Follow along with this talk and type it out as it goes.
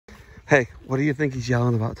Hey, what do you think he's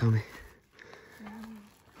yelling about, Tony?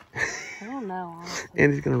 I don't know, honestly.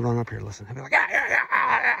 And he's going to run up here. Listen. He'll be like, ah, ah, ah,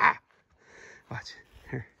 ah, ah. Watch.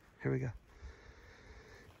 Here we go.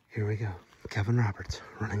 Here we go. Kevin Roberts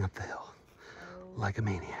running up the hill like a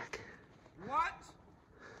maniac. What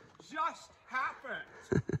just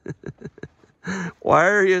happened? Why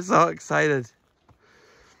are you so excited?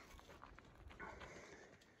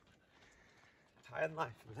 Tie in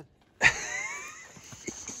life, man.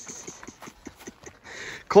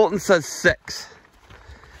 Colton says 6.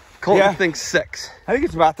 Colton thinks 6. I think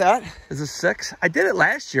it's about that. Is this 6? I did it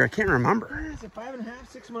last year. I can't remember. Is it 5.5,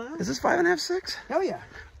 6 miles? Is this 5.5, 6? Hell yeah.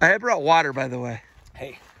 I brought water, by the way.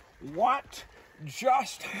 Hey, what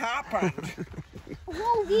just happened?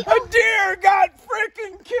 Whoa, A deer got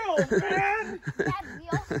freaking killed, man! Dad,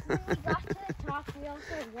 when we got to the top, we also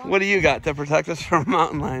walked. What do you got to protect us from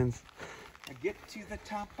mountain lions? I get to the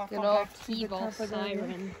top of Good old T-ball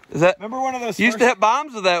siren. Is that? Remember one of those You used to hit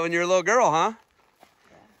bombs with that when you were a little girl, huh?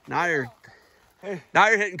 Now you're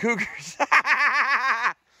hitting cougars.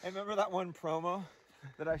 I remember that one promo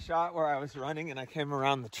that I shot where I was running and I came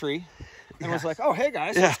around the tree and was like, oh, hey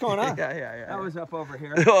guys, what's going on? Yeah. That was up over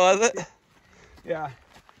here. Was it? Yeah.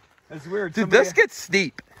 It's weird. Dude, this gets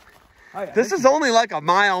steep. Oh, yeah, This is only like a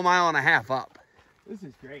mile and a half up. This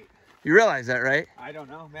is great. You realize that, right? I don't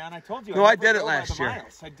know, man. I told you. No, I never did it go by last the year.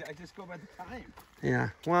 miles. I just go by the time. Yeah.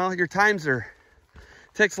 Well, your times are...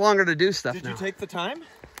 Takes longer to do stuff Did now. you take the time?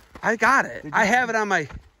 I got it. I have it on my...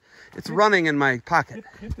 It's running in my pocket.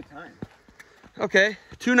 Hit the time. Okay.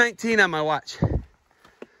 2:19 on my watch.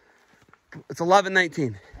 It's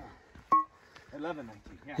 11:19. 11:19.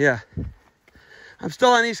 Yeah. Yeah. I'm still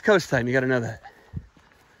on East Coast time. You got to know that.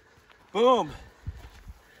 Boom.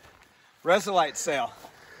 Resolite sale.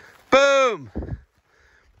 Boom.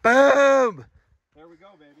 Boom. There we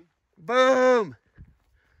go, baby. Boom.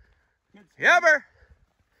 Yubber.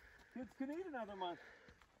 Kids can eat another month.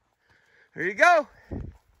 There you go. Here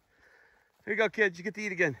you go, kids. You get to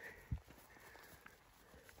eat again.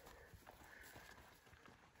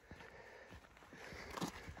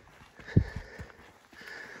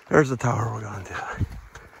 There's the tower we're going to.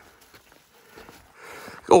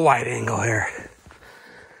 Go wide angle here.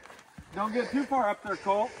 Don't get too far up there,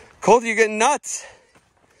 Cole. Colt, you're getting nuts.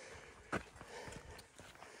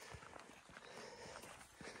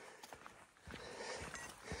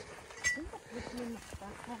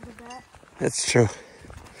 That's true.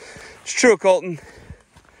 It's true, Colton.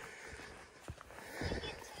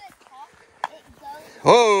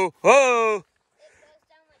 Whoa, whoa.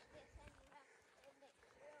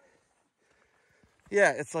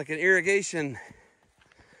 Yeah, it's like an irrigation.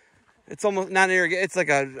 It's almost not an irrigation. It's like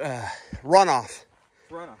a runoff.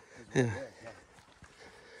 Runoff. Yeah.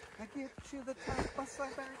 I get to the top, I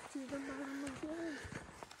slide back to the bottom again.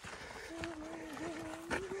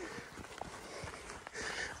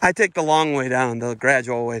 I take the long way down, the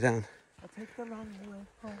gradual way down. I take the long way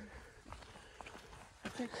home. I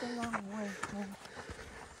take the long way home.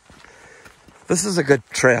 This is a good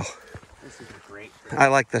trail. This is a great trail. I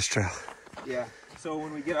like this trail. Yeah. So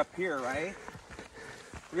when we get up here, right,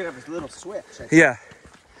 we're gonna have this little switch. I think. Yeah.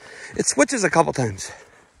 It switches a couple times.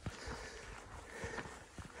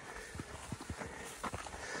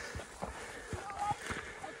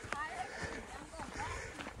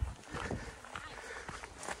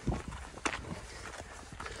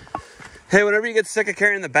 Hey, whenever you get sick of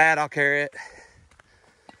carrying the bat, I'll carry it.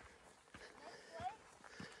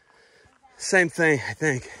 Same thing, I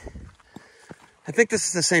think. I think this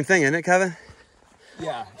is the same thing, isn't it, Kevin?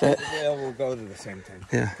 Yeah. We'll go to the same thing.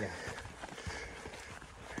 Yeah.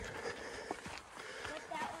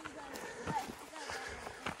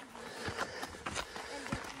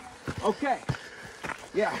 Okay.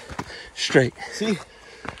 Yeah. Straight. See,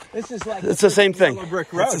 this is like It's the same thing.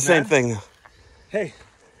 brick road, It's the same man. thing. Hey,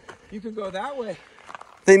 you can go that way,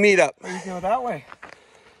 They meet up. or you can go that way,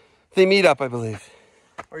 They meet up, I believe.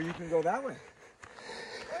 or you can go that way.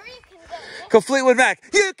 Or you can go this Go Fleetwood Mac.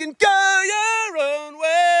 You can go your own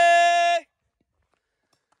way.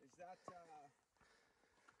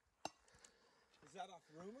 Is that off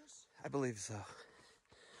Rumors? I believe so.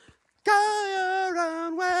 Go your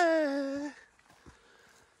own way.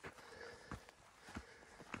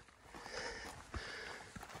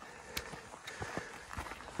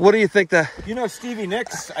 What do you think You know, Stevie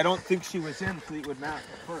Nicks, I don't think she was in Fleetwood Mac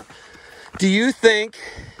at first. do you think,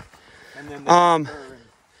 And then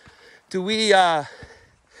do we,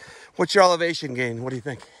 what's your elevation gain? What do you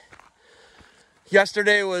think?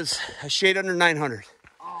 Yesterday was a shade under 900.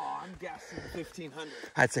 oh, I'm guessing 1,500.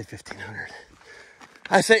 I'd say 1,500.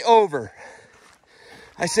 I say over.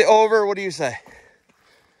 I say over. What do you say?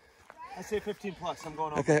 I say 15 plus. I'm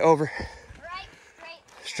going over. Okay, over. Right,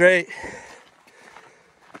 Straight. straight.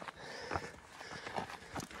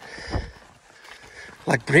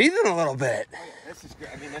 Like breathing a little bit. Oh, yeah, this is great.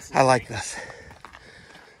 I mean, this is I like great. this.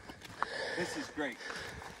 This is great.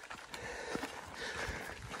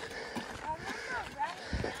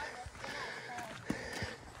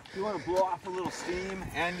 You want to blow off a little steam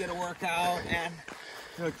and get a workout and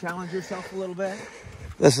challenge yourself a little bit.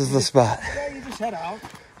 This is the spot. Yeah, you just head out.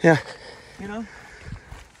 Yeah. You know.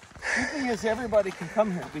 The thing is, everybody can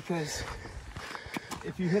come here because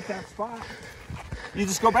if you hit that spot, you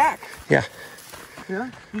just go back. Yeah.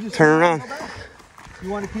 Yeah. You just Turn around. go back. You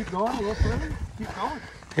want to keep going a little further? Keep going.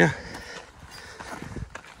 Yeah.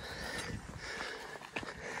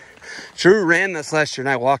 Drew ran this last year and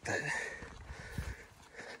I walked it.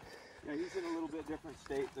 Yeah, he's in a little bit different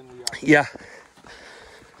state than we are. Yeah.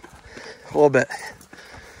 A little bit.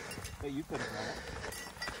 Hey, you could run it.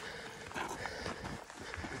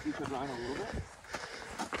 If you could run a little bit.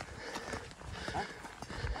 Huh?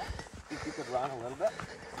 Think you could run a little bit?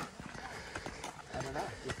 I don't know.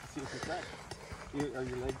 Just to see if you can. Are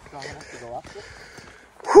your legs strong enough to go up this?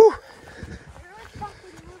 Whew.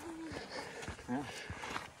 Yeah.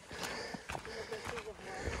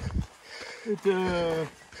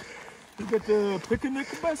 You got the picnic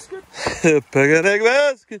basket? Picnic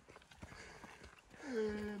basket.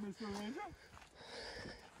 Mr. Ranger?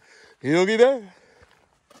 Yogi Bear.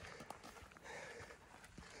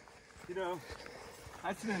 You know,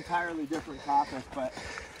 that's an entirely different topic, but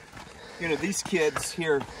you know, these kids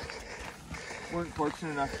here weren't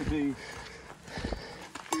fortunate enough to be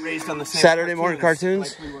raised on the same Saturday morning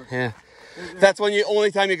cartoons. like we were. Yeah. That's when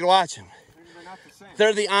only time you can watch them. They're not the same.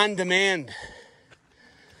 They're the on-demand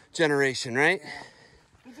generation, right?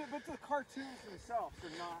 Yeah. But the cartoons themselves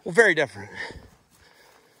are not, Well, very different.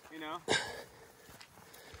 you know.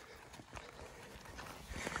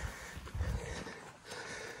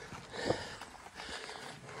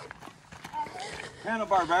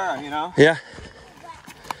 Hanna-Barbera, you know. Yeah.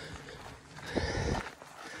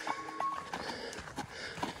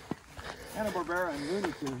 Hanna-Barbera and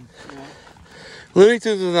Looney Tunes, you know. Looney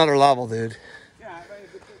Tunes is another level, dude. Yeah,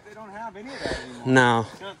 they don't have any of that anymore. No.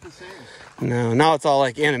 It's not the same, No. Now it's all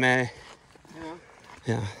like anime. you know.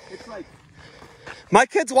 Yeah. It's like, My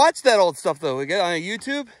kids watch that old stuff though. We get on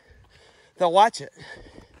YouTube, they'll watch it,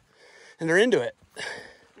 and they're into it.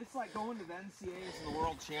 it's like going to the NCAAs and the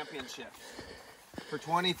World Championship for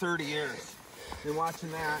 20, 30 years. You're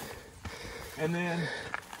watching that, and then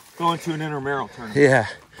going to an intramural tournament. Yeah,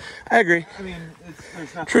 I agree. I mean,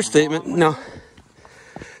 there's nothing True statement. wrong with No, it.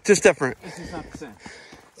 just different. It's just not the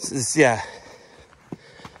same. Yeah.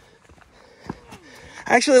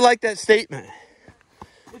 I actually like that statement.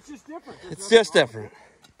 It's just different. There's It's nothing just wrong with different.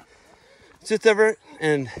 It's just different,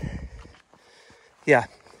 and yeah, it.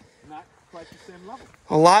 Not quite the same level.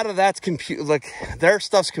 a lot of that's like their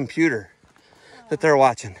stuff's computer that they're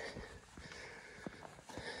watching.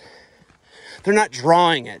 They're not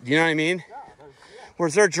drawing it. You know what I mean? Yeah,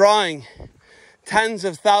 Whereas they're drawing tens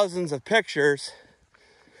of thousands of pictures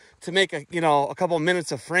to make a couple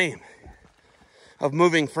minutes of frame, of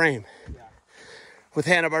moving frame, yeah. with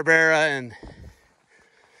Hanna-Barbera and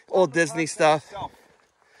old Disney stuff, Itself.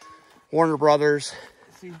 Warner Brothers.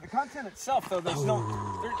 See, the content itself, though, there's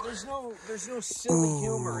no silly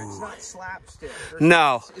humor. It's not slapstick.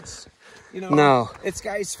 No. It's you know. No. It's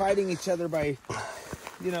guys fighting each other by,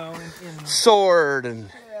 you know, in Sword and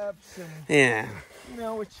steps and yeah, you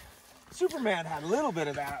know, which Superman had a little bit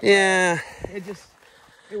of that. yeah. It just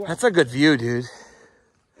wasn't. That's a good view, dude.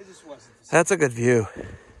 It just wasn't the same. That's a good view.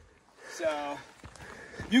 So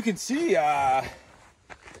you can see the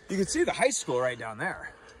high school right down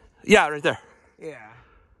there. Yeah, right there. Yeah.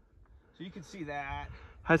 So you can see that.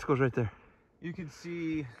 High school's right there. You can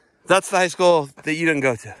see. That's the high school that you didn't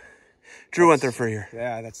go to. Drew went there for a year.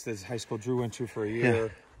 Yeah, that's the high school Drew went to for a year. Well,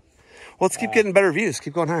 let's keep getting better views.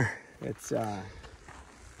 Keep going higher. It's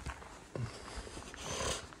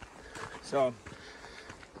so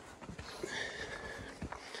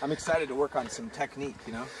I'm excited to work on some technique,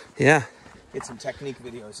 you know? Yeah. Get some technique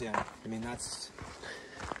videos in. I mean,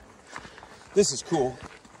 this is cool,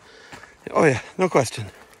 Oh yeah, no question.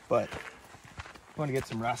 but I want to get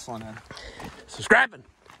some wrestling in. Subscribing.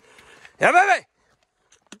 Yeah, baby.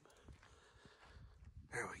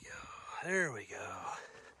 There we go. There we go.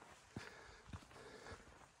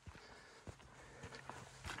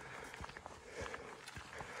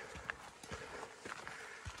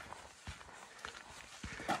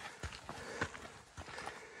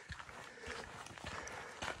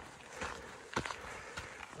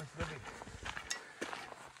 Where's Libby?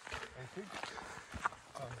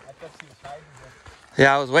 Oh, at the guess he was hiding here.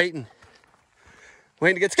 Yeah, I was waiting.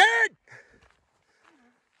 Waiting to get scared.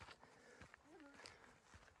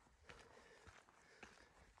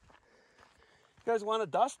 You guys want to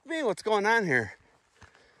dust me? What's going on here?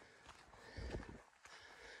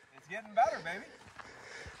 It's getting better, baby.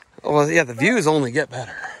 Well, yeah, the views only get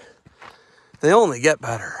better. They only get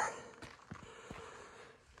better.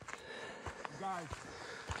 Guys,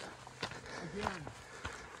 again,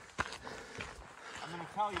 I'm going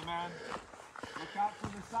to tell you, man, look out for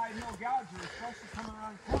the side hill gouger, especially coming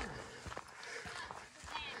around corners.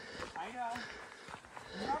 I know.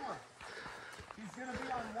 Remember, he's going to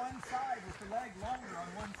be on one side with the leg longer on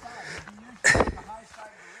one side. He'll be usually on the high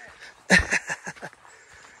side of the ridge.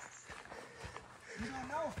 You don't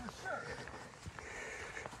know for sure.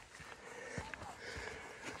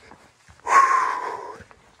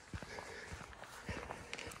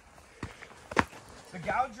 The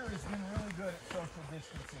gouger has been really good at social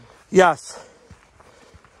distancing. Yes.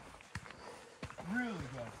 Really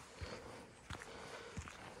good.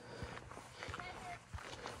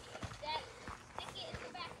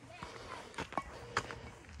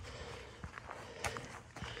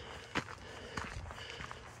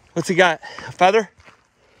 What's he got? A feather?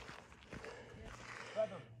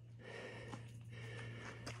 Feather.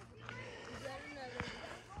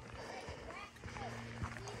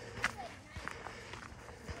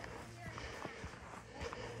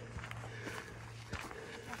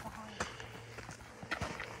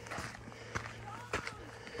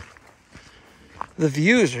 The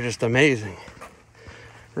views are just amazing.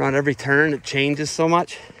 Around every turn, it changes so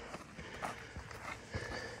much.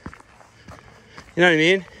 You know what I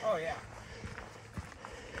mean? Oh, yeah.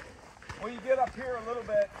 Well, you get up here a little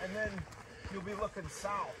bit, and then you'll be looking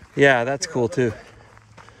south. Yeah, that's cool too. Bit.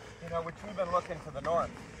 You know, which we've been looking to the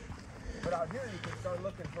north. But out here, you can start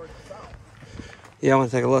looking towards the south. Yeah, I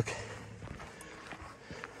want to take a look.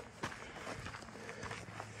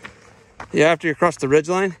 Yeah, after you cross the ridge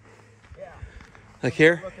line? Yeah. Like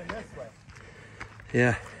here? Looking this way.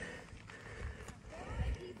 Yeah.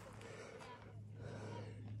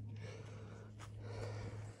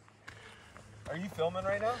 Are you filming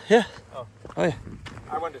right now? Yeah. Oh. Oh, yeah.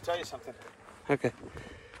 I wanted to tell you something. Okay.